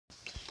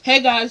Hey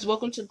guys,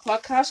 welcome to the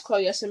podcast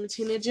called Yes, I'm a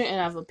Teenager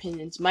and I Have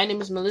Opinions. My name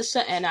is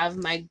Melissa and I have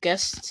my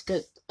guest.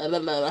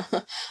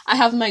 I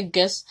have my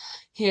guest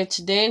here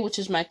today, which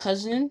is my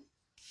cousin.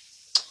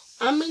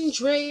 I'm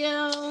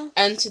Andrea.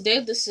 And today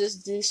this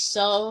is the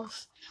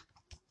self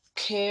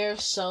care,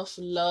 self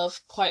love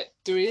part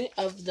 3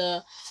 of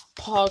the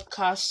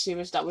podcast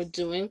series that we're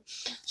doing.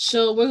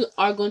 So we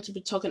are going to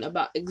be talking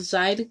about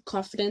anxiety,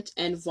 confidence,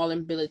 and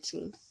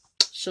vulnerability.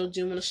 So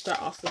do you want to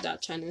start off with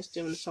that, Chinese?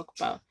 Do you want to talk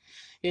about,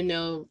 you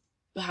know,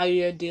 how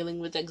you're dealing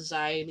with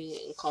anxiety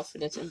and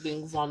confidence and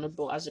being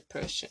vulnerable as a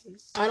person?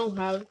 I don't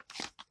have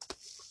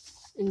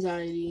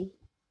anxiety.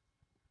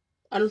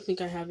 I don't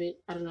think I have it.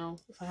 I don't know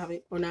if I have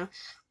it or not.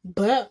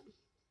 But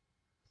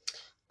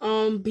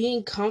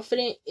being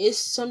confident is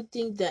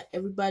something that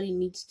everybody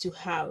needs to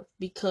have,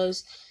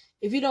 because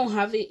if you don't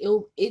have it,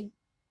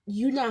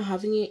 you not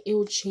having it, it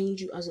will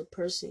change you as a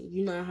person.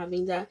 You not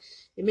having that,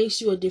 it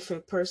makes you a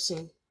different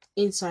person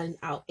inside and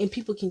out, and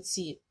people can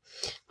see it.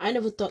 I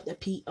never thought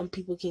that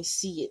people can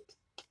see it.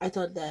 I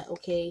thought that,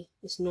 okay,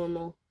 it's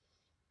normal,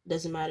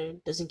 doesn't matter,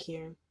 doesn't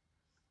care.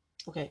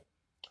 Okay,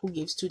 who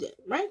gives to them,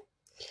 right?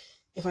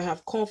 If I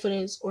have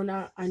confidence or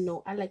not, I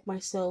know I like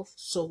myself,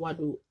 so why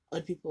do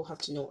other people have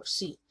to know or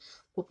see?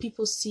 But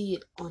people see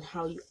it on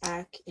how you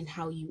act and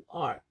how you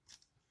are.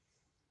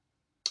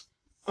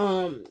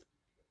 Um,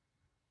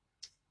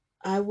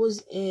 I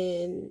was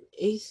in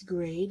 8th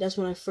grade. That's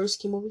when I first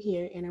came over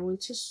here, and I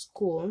went to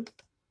school,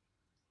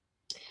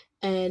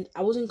 and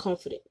I wasn't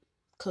confident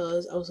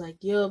because I was like,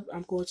 "Yup,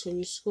 I'm going to a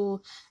new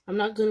school. I'm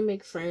not gonna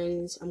make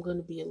friends. I'm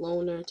gonna be a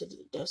loner."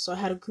 So I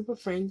had a group of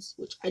friends,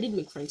 which I did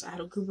make friends. I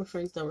had a group of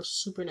friends that were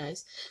super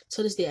nice.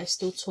 To this day, I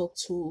still talk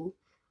to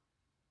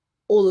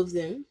all of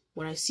them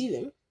when I see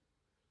them.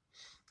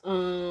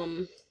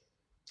 Um,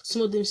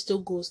 some of them still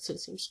goes to the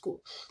same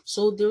school.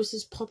 So there was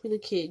this popular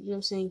kid, you know what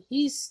I'm saying?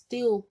 He's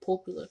still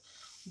popular,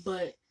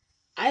 but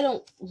I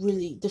don't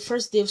really. The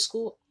first day of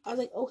school, I was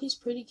like, oh, he's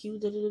pretty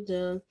cute. Da da da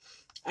da.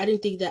 I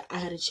didn't think that I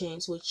had a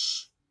chance,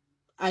 which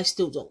I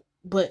still don't.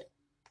 But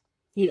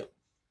you know,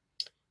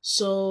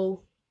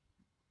 so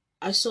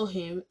I saw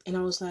him and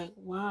I was like,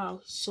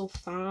 wow, he's so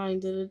fine.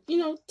 Da,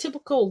 da,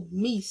 typical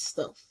me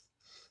stuff.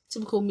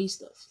 Typical me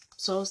stuff.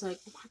 So I was like,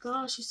 oh my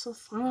gosh, he's so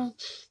fine.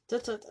 Da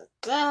da da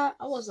da.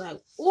 I was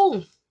like,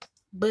 oh,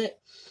 but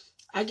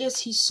I guess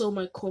he saw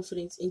my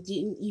confidence and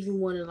didn't even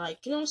want to,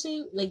 like, you know what I'm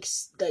saying, like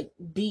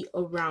be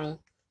around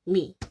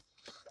me.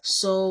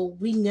 So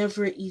we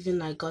never even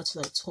like got to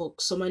like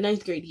talk. So my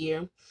 9th grade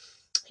year,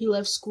 he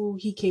left school,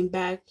 he came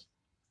back,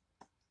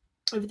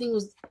 everything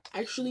was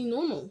actually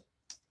normal.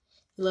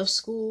 He left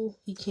school,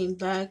 he came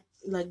back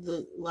like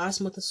the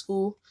last month of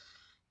school,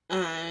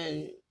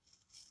 and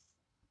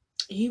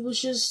he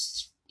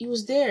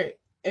was there.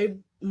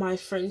 My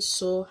friends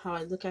saw how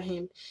I look at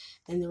him,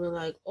 and they were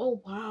like,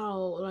 "Oh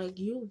wow, like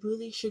you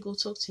really should go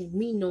talk to him."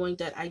 Me knowing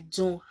that I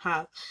don't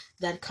have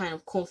that kind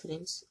of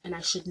confidence, and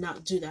I should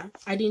not do that.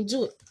 I didn't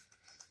do it.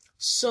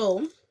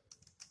 So,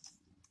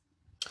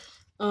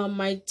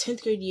 my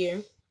 10th grade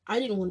year, I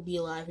didn't want to be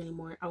alive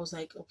anymore. I was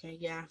like, okay,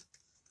 yeah.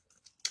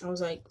 I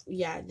was like,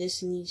 yeah,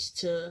 this needs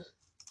to.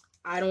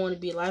 I don't want to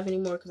be alive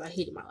anymore because I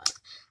hated my life.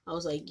 I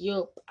was like,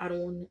 yo, I don't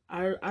want.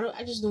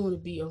 I just don't want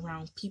to be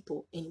around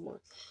people anymore.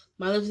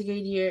 My 11th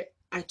grade year,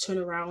 I turned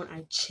around,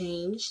 I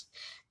changed,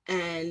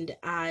 and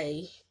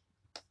I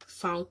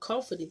found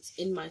confidence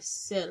in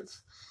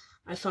myself.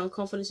 I found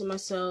confidence in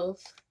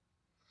myself,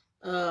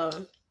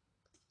 uh,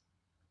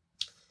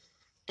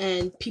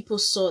 and people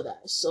saw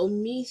that. So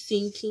me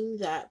thinking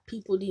that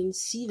people didn't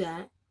see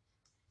that,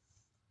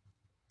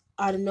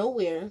 out of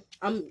nowhere,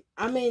 I'm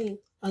in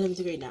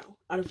 11th grade now.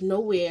 Out of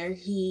nowhere,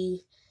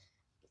 he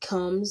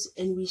comes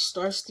and we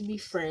starts to be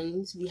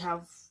friends. We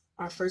have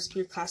our first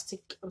period class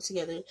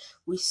together.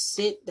 We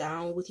sit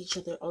down with each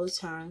other all the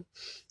time.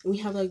 And we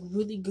have like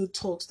really good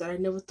talks that I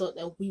never thought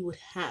that we would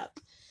have.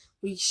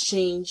 We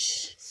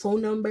exchange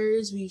phone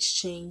numbers. We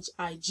exchange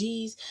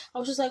IGs. I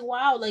was just like,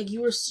 wow, like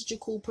you were such a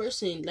cool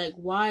person. Like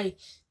why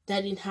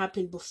that didn't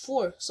happen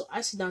before? So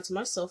I sit down to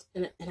myself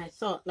and I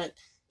thought like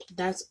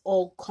that's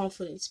all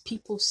confidence.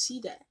 People see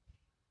that.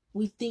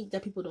 We think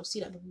that people don't see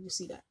that, but people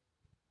see that.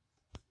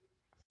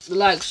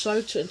 Like,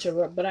 sorry to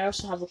interrupt, but I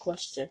also have a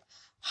question.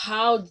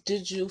 How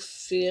did you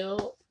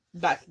feel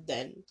back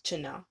then to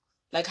now?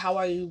 Like, how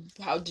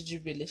did you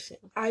really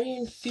feel? I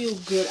didn't feel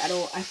good at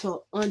all. I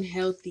felt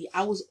unhealthy.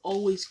 I was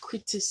always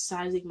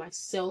criticizing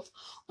myself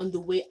on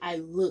the way I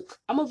look.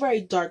 I'm a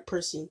very dark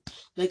person.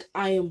 Like,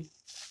 I am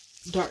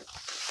dark.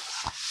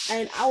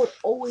 And I would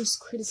always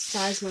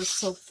criticize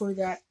myself for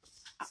that.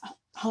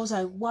 I was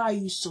like, why are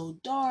you so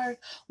dark?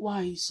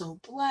 Why are you so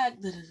black?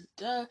 Da, da,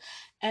 da, da.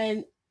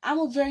 And I'm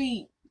a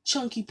very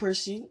chunky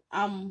person.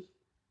 I'm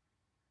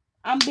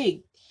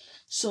big.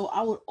 So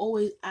I would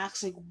always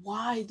ask, like,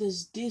 why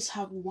does this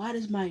happen? Why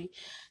does my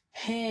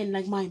hand,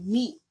 like my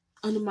meat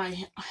under my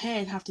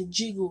hand, have to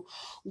jiggle?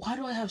 Why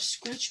do I have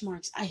scratch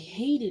marks? I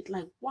hate it.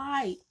 Like,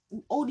 why?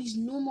 All these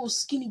normal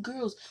skinny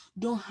girls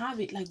don't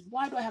have it. Like,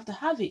 why do I have to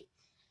have it?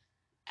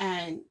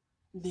 And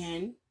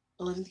then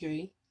 11th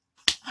grade,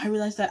 I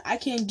realized that I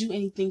can't do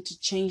anything to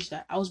change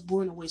that. I was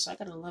born away, so I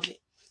gotta love it.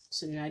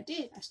 So then I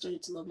did. I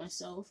started to love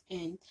myself,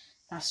 and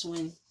that's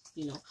when,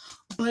 you know.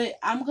 But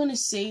I'm gonna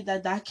say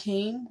that that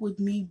came with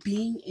me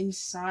being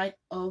inside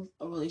of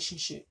a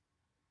relationship.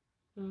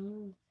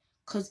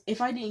 Because if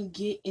I didn't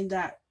get in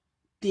that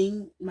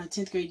thing my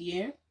 10th grade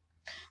year,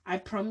 I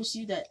promise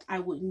you that I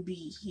wouldn't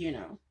be here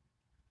now.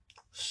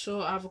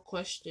 So I have a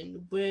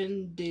question.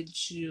 When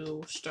did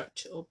you start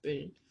to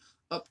open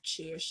up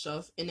to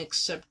yourself and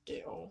accept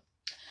it all?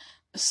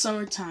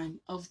 Summertime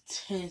of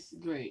 10th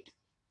grade.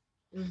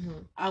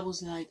 I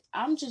was like,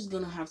 I'm just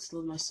gonna have to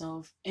love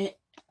myself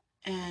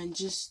and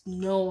just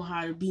know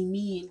how to be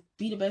me and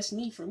be the best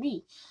me for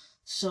me.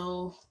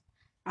 So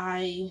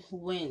I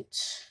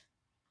went.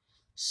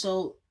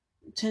 So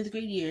 10th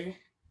grade year,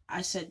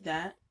 I said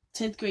that.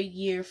 10th grade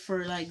year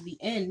for like the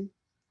end,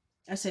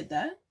 I said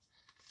that.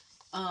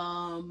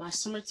 My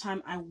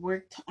summertime, I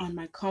worked on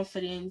my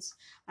confidence.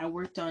 I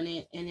worked on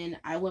it, and then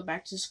I went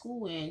back to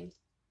school and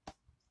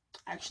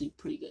actually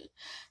pretty good.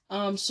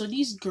 So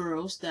these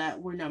girls that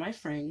were not my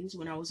friends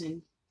when I was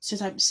in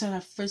since I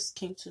first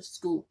came to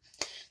school,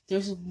 there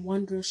was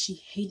one girl, she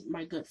hated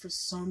my gut for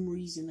some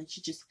reason. Like, she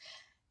just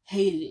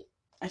hated it.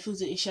 I feel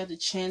that if she had the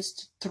chance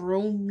to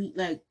throw me,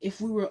 like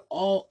if we were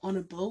all on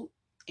a boat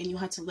and you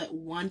had to let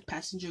one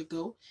passenger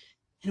go,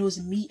 and it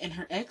was me and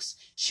her ex,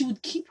 she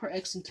would keep her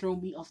ex and throw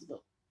me off the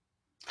boat.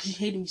 She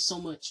hated me so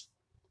much.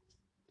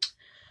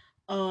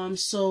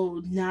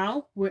 So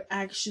now we're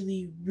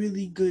actually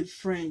really good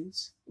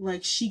friends.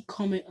 Like, she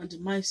comment under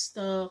my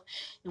stuff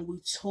and we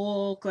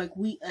talk, like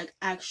we like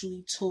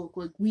actually talk.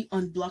 Like, we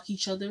unblock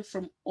each other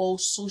from all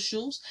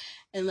socials,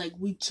 and like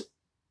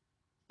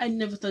I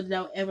never thought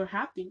that would ever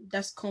happen.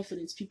 That's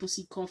confidence. People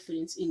see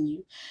confidence in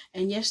you.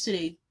 And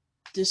yesterday,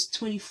 this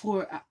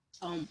 24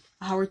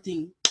 hour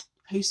thing,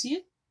 how you see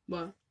it?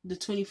 What? The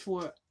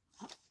 24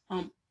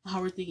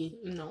 hour thingy.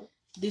 No.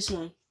 This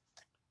one.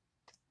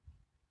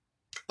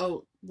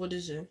 Oh, what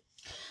is it?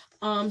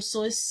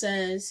 So it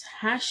says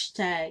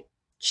hashtag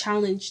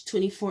challenge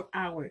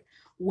 24-hour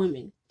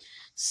women.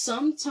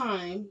 Some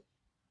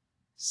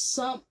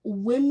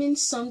women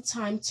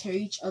sometimes tear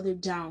each other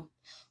down,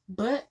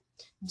 but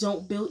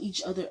don't build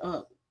each other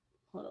up.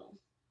 Hold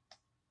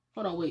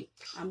on, wait.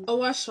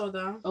 Oh, I saw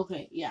that.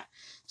 Okay, yeah.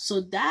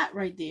 So that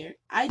right there,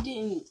 I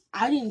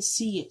didn't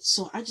see it.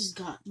 So I just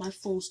got, my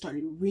phone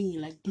started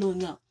ringing, like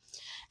blowing up.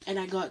 And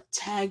I got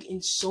tagged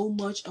in so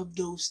much of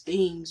those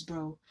things,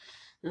 bro.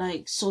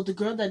 Like, so the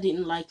girl that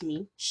didn't like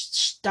me,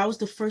 that was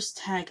the first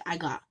tag I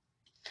got.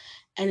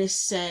 And it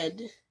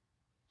said,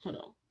 hold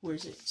on, where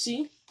is it?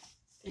 See?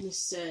 And it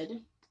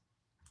said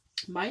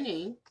my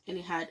name and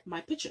it had my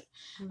picture.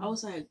 I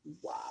was like,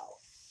 wow.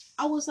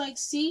 I was like,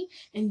 see?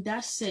 And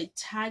that said,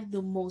 tag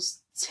the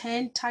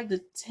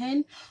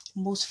 10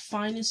 most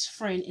finest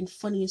friend and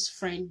funniest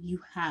friend you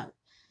have.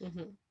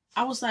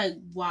 I was like,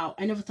 wow,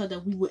 I never thought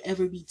that we would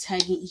ever be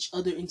tagging each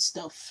other and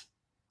stuff.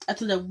 I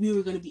thought that we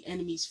were going to be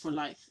enemies for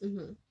life.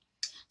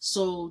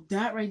 So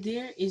that right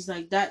there is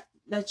like, that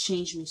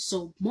changed me.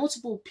 So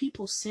multiple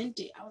people sent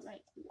it. I was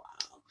like,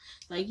 wow.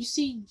 Like, you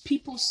see,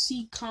 people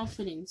see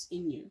confidence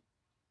in you.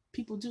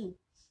 People do.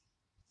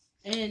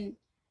 And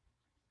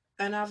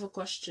I have a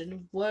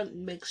question. What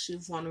makes you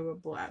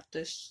vulnerable at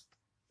this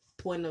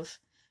point of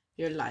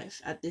your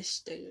life, at this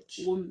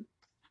stage?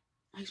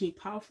 what makes me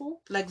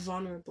powerful? Like,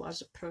 vulnerable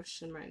as a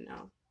person right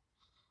now.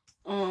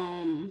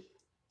 I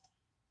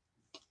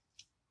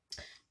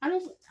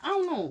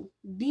don't know.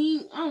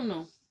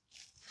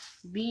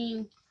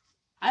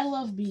 I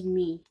love being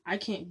me. I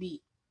can't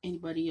be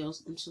anybody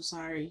else. I'm so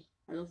sorry.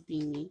 I love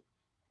being me.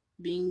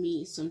 Being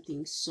me is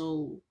something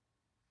so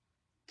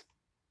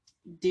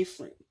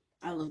different.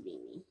 I love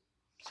being me.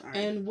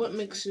 Sorry. And what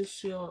makes you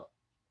feel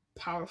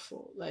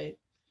powerful, like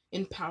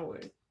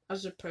empowered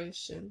as a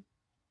person?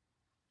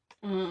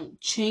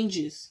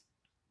 Changes.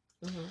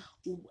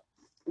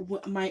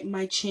 What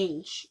my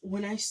change,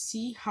 when I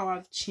see how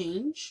I've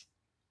changed,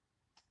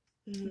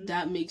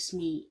 that makes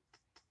me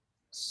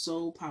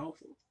so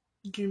powerful.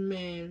 You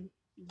mean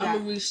that, I'm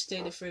gonna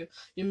restate it for you.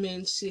 You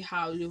mean see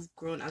how you've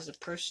grown as a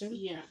person?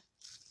 Yeah.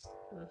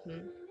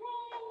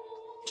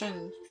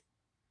 Change.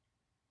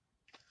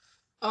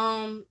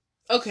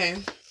 Okay.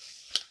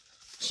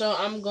 So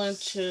I'm going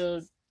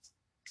to.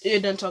 You're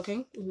done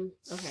talking?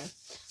 Okay.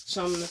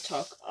 So I'm gonna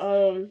talk.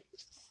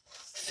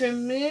 For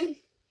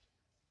me,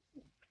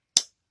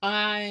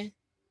 I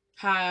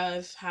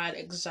have had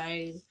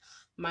anxiety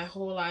my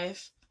whole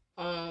life.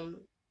 You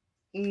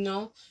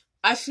know,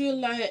 I feel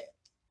like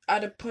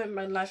at a point in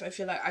my life, I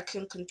feel like I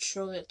can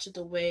control it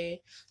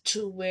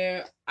to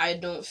where I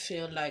don't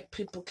feel like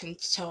people can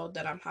tell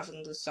that I'm having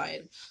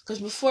anxiety. Because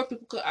before,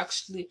 people could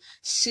actually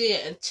see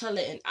it and tell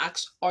it and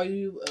ask, "Are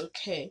you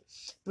okay?"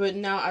 But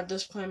now at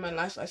this point in my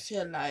life, I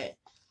feel like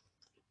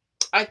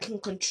I can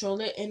control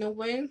it in a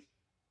way.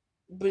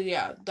 But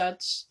yeah,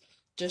 that's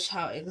just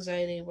how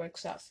anxiety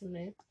works out for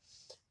me.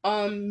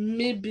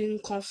 Me being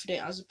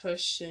confident as a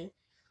person.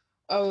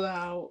 Oh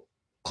wow.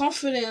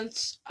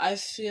 Confidence, I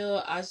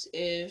feel as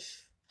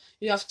if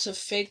you have to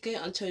fake it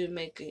until you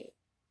make it.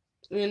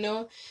 You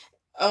know,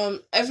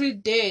 every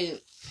day,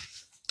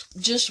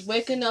 just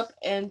waking up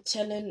and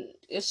telling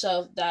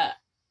yourself that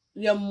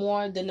you're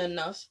more than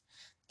enough,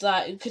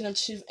 that you can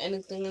achieve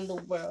anything in the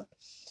world,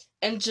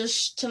 and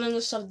just telling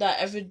yourself that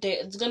every day.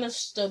 It's gonna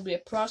still be a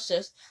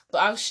process,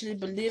 but actually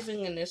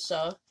believing in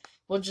yourself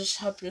will just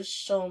help you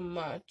so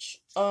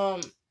much.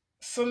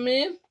 For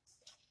me,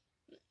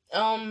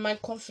 my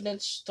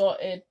confidence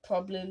started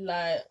probably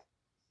like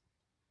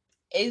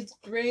eighth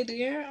grade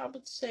year. I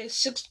would say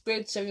sixth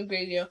grade, seventh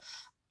grade year.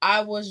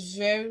 I was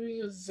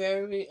very,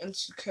 very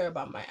insecure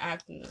about my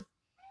acne.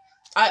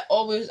 I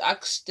always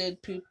asked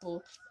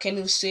people, "Can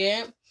you see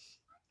it?"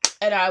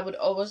 And I would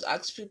always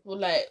ask people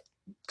like,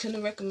 "Can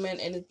you recommend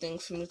anything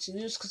for me to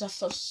use?" Because I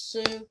felt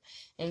so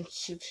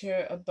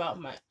insecure about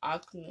my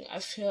acne. I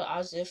feel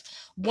as if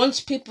once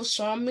people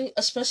saw me,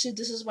 especially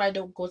this is why I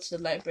don't go to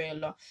the library a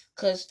lot,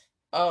 because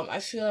I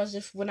feel as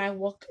if when I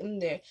walk in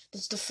there,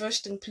 that's the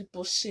first thing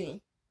people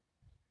see.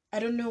 I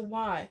don't know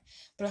why,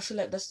 but I feel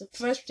like that's the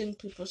first thing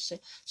people see.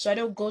 So I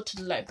don't go to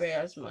the library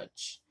as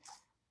much.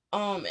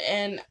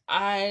 And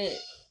I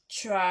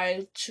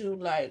try to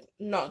like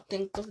not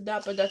think of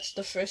that, but that's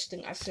the first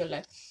thing I feel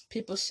like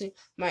people see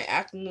my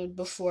acne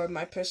before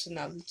my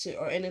personality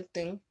or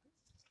anything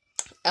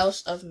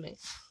else of me.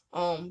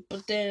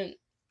 But then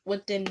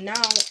within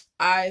now,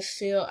 I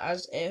feel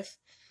as if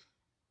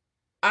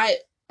I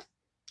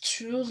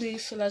truly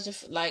feel as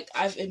if like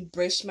I've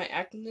embraced my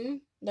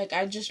acne. Like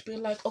I just be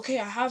like, okay,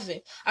 I have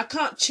it. I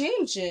can't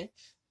change it,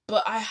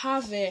 but I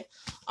have it.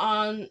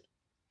 Um,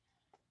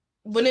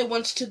 when it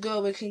wants to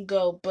go, it can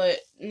go. But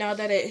now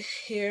that it's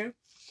here,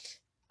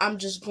 I'm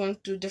just going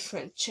through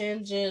different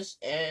changes,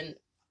 and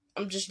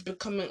I'm just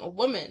becoming a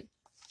woman,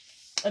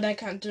 and I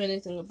can't do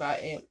anything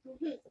about it.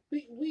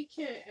 We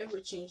can't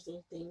ever change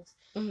those things.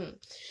 Mm-hmm.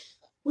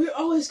 We're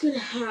always gonna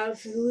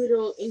have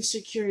little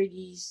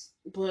insecurities,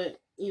 but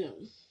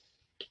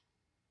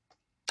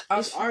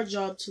it's our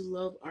job to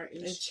love our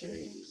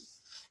insecurities.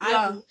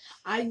 Yeah.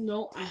 I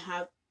know I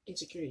have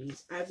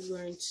insecurities. I've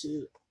learned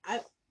to.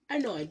 I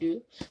know I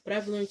do, but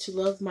I've learned to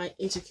love my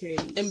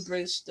insecurities.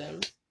 Embrace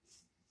them.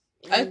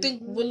 I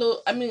think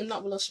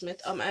not Willow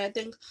Smith. I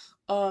think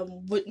Oprah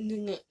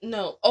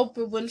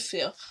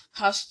Winfrey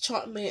has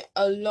taught me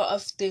a lot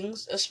of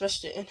things,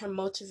 especially in her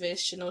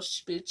motivational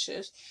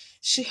speeches.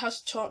 She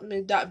has taught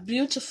me that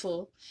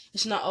beautiful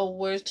is not a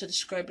word to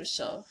describe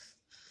yourself.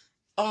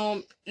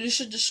 You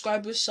should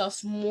describe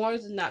yourself more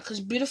than that, because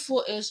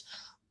beautiful is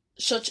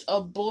such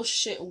a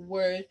bullshit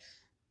word,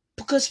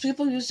 because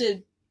people use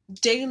it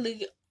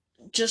daily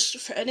just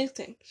for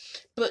anything.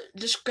 But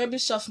describe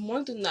yourself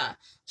more than that.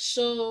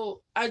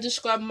 So I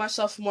describe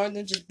myself more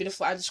than just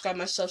beautiful. I describe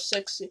myself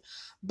sexy.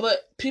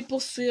 But people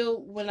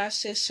feel when I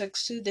say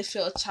sexy, they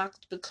feel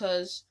attacked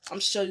because I'm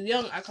still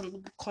young. I can't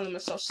be calling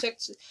myself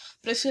sexy.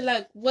 But I feel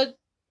like, what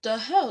the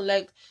hell?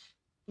 Like,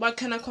 why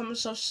can't I call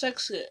myself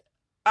sexy?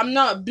 I'm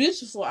not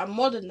beautiful. I'm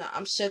more than that.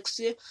 I'm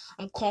sexy.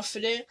 I'm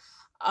confident.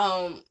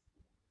 Um,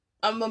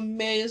 I'm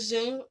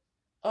amazing.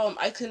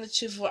 I can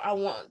achieve what I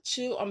want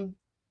to.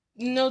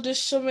 There's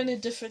so many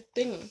different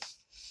things.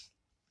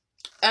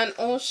 And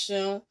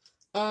also,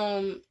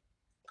 um,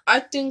 I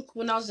think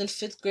when I was in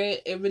fifth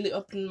grade, it really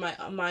opened my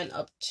mind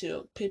up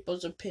to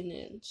people's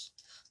opinions.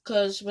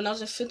 Because when I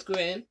was in fifth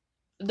grade,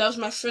 that was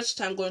my first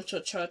time going to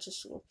a charter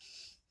school.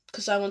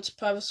 Because I went to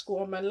private school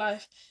all my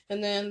life.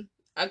 And then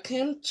I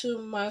came to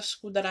my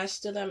school that I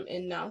still am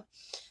in now.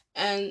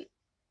 And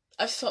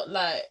I felt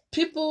like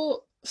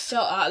people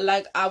felt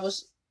like I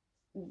was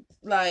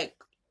like,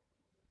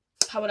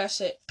 how would I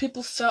say it?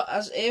 People felt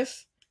as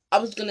if I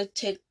was gonna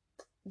take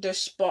their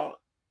spot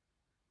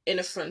in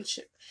a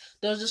friendship.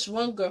 There was this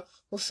one girl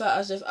who felt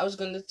as if I was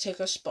gonna take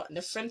her spot in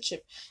a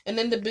friendship. And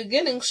in the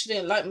beginning she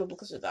didn't like me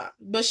because of that.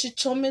 But she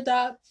told me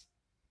that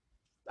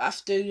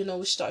after,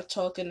 we started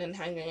talking and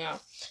hanging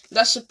out.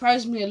 That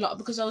surprised me a lot,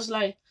 because I was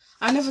like,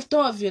 I never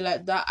thought of you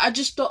like that. I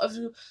just thought of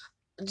you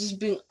just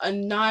being a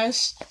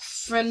nice,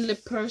 friendly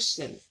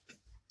person.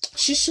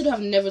 She should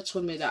have never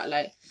told me that.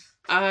 Like,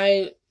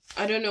 I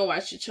don't know why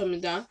she told me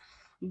that.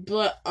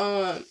 But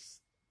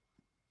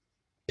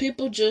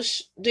people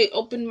they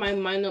opened my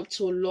mind up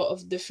to a lot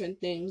of different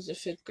things in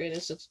fifth grade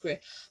and sixth grade.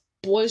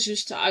 Boys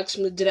used to ask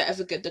me, did I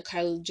ever get the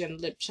Kylie Jenner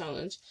lip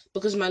challenge?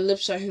 Because my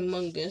lips are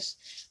humongous.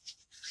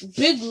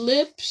 Big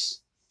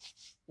lips,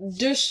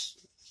 there's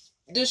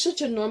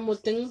such a normal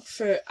thing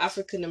for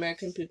African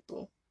American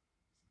people.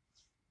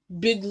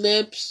 Big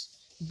lips,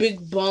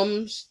 big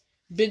bums,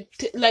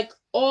 like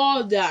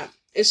all that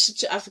is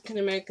such an African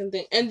American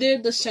thing. And they're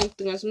the same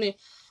thing as me,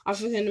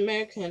 African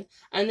American.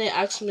 And they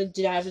asked me,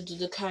 did I ever do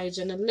the Kylie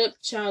Jenner lip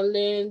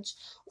challenge?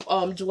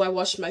 Do I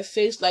wash my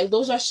face? Like,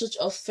 those are such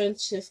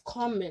offensive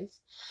comments.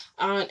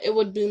 And it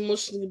would be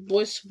mostly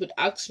boys who would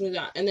ask me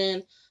that. And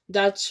then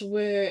that's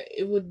where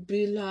it would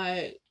be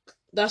like,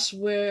 that's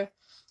where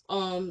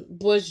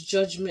boys'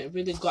 judgment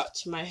really got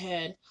to my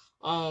head.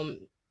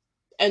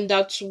 And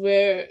that's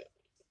where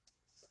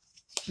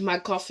my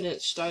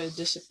confidence started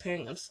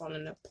disappearing and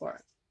falling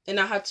apart. and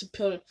I had to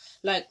build,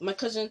 like, my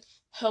cousin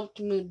helped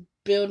me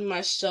build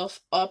myself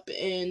up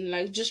and,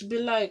 like, just be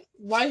like,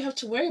 why you have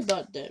to worry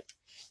about them?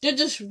 They're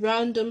just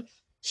random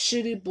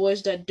shitty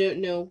boys that don't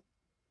know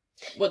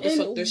what the fuck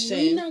they're And we're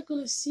saying. not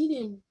gonna see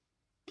them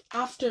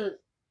after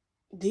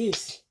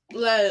this.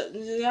 Like,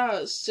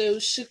 yeah, so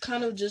she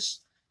kind of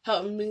just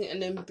helped me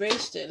and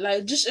embraced it.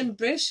 Like, just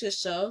embrace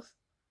yourself.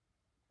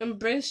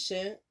 Embrace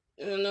it,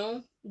 you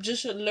know?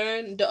 Just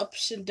learn the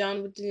ups and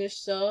downs within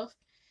yourself.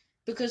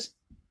 Because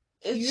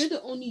you're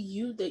the only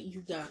you that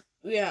you got.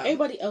 Yeah.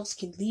 Everybody else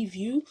can leave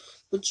you,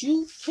 but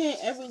you can't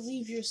ever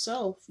leave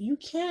yourself. You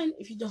can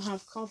if you don't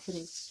have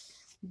confidence,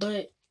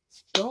 but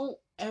don't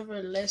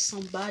ever let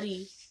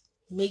somebody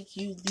make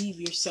you leave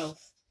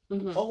yourself.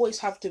 You always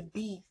have to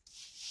be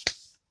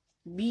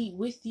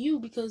with you,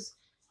 because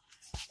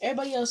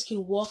everybody else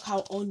can walk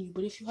out on you,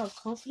 but if you have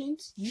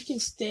confidence, you can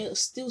still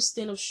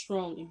stand up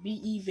strong and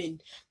be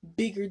even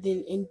bigger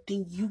than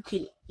anything you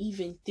can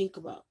even think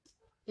about.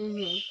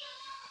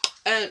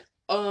 And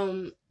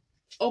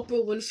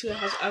Oprah Winfrey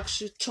has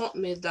actually taught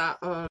me that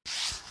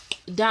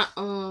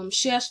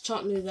she has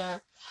taught me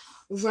that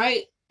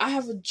I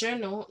have a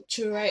journal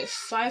to write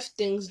 5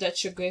 things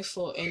that you're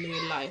grateful in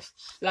your life,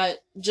 like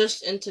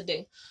just in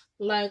today.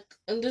 Like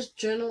in this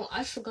journal,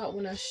 I forgot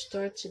when I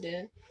started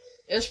it.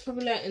 It was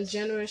probably like in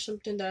January or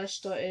something that I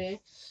started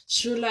it.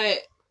 So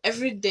like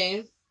every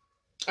day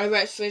I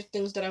write 5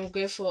 things that I'm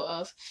grateful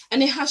of,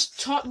 and it has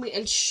taught me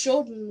and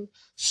showed me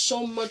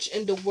so much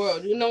in the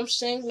world. You know what I'm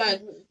saying?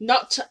 Like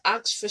not to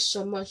ask for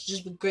so much,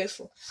 just be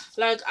grateful.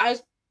 Like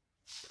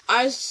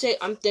I say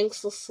I'm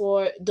thankful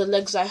for the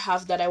legs I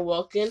have that I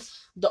walk in,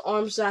 the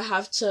arms I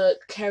have to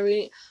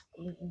carry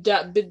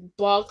that big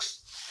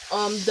box,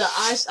 the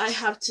eyes I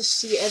have to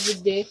see every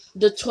day,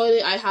 the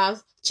toilet I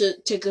have to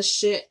take a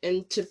shit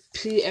and to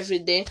pee every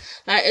day.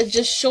 Like it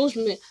just shows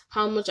me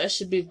how much I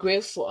should be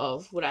grateful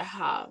of what I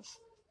have.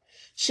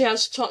 She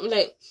has taught me,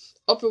 like,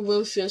 Oprah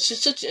Winfrey,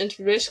 she's such an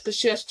inspiration because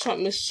she has taught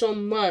me so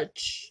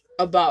much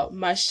about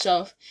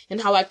myself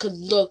and how I could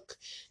look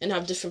and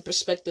have different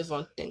perspective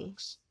on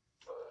things.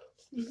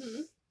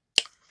 Do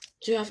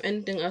you have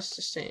anything else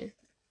to say?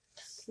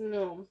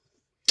 No.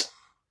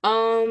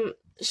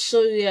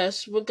 So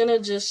yes, we're gonna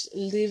just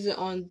leave it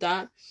on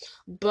that.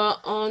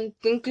 But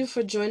thank you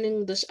for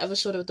joining this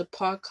episode of the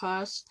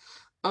podcast.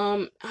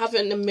 Have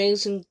an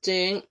amazing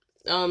day.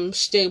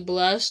 Stay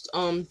blessed.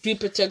 Be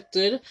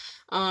protected,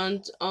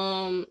 and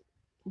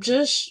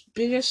just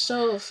be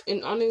yourself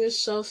and honor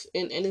yourself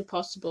in any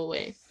possible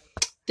way.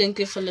 Thank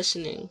you for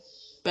listening,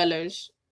 Bellers.